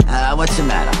What's the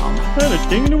matter, Homer? Not a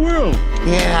thing in the world.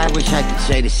 Yeah, I wish I could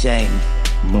say the same.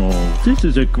 Mo, this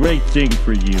is a great thing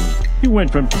for you. You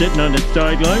went from sitting on the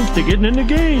sidelines to getting in the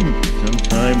game.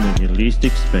 Sometime when you least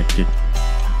expect it.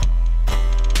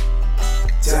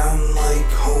 Down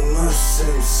like Homer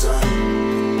Simpson.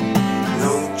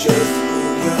 Know just who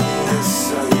you're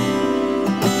missing.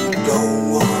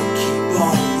 Go on, keep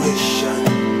on wishing.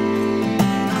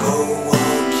 Go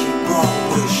on, keep on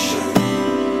wishing.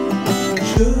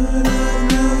 Should have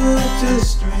never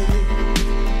dissed me.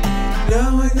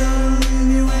 Now I gotta leave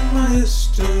you in my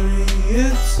history.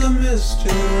 It's a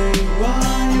mystery why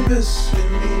you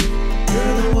missing me.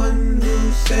 You're the one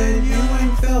who said you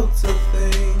ain't felt a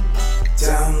thing.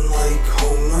 Down like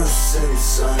Homer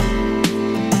Simpson.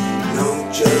 Know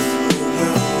just who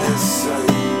you're missing.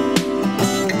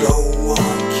 Go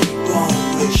on, keep on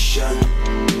wishing.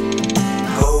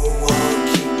 Go on,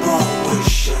 keep on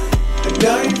wishing. And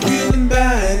now you're feeling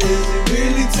bad. Is it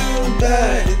really too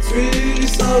bad? It's really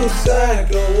so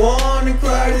sad. Go on and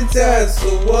cry to dad. So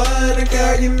what? I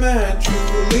got you mad.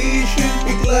 Truly, you should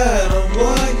be glad of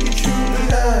what you truly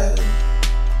had.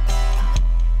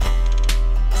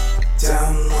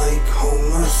 Down like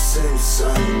Homer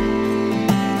Simpson.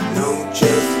 Know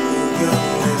just who you're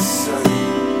missing.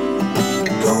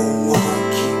 Go on,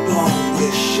 keep on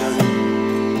wishing.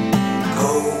 Go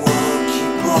on,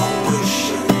 keep on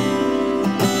wishing.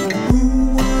 Who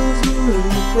was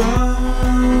gonna cry?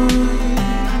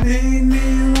 Made me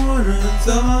wanna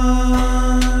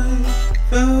die.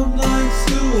 Felt like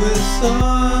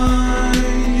suicide.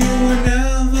 You were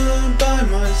never by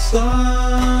my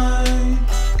side.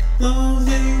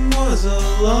 Loving was a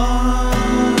lie.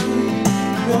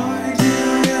 Why did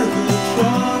I ever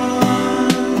try?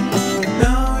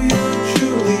 Now you're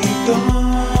truly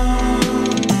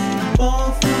gone. Fall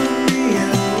from me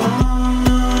and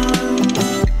mine.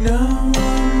 Now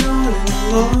I'm not in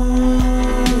love.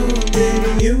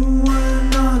 Baby, you were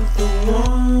not the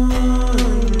one.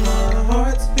 My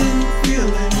heart's been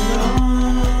feeling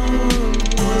numb.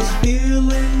 Was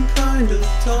feeling kind of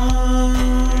dumb.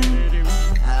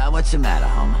 What's the matter,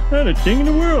 Homer? Not a thing in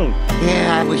the world.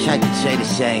 Yeah, I wish I could say the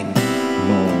same.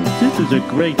 Mo, this is a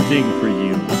great thing for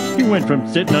you. You went from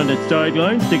sitting on the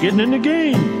sidelines to getting in the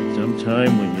game.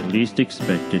 Sometime when you least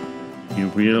expect it, you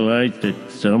realized that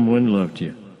someone loved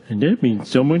you. And that means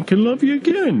someone can love you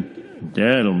again.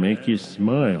 That'll make you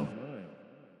smile.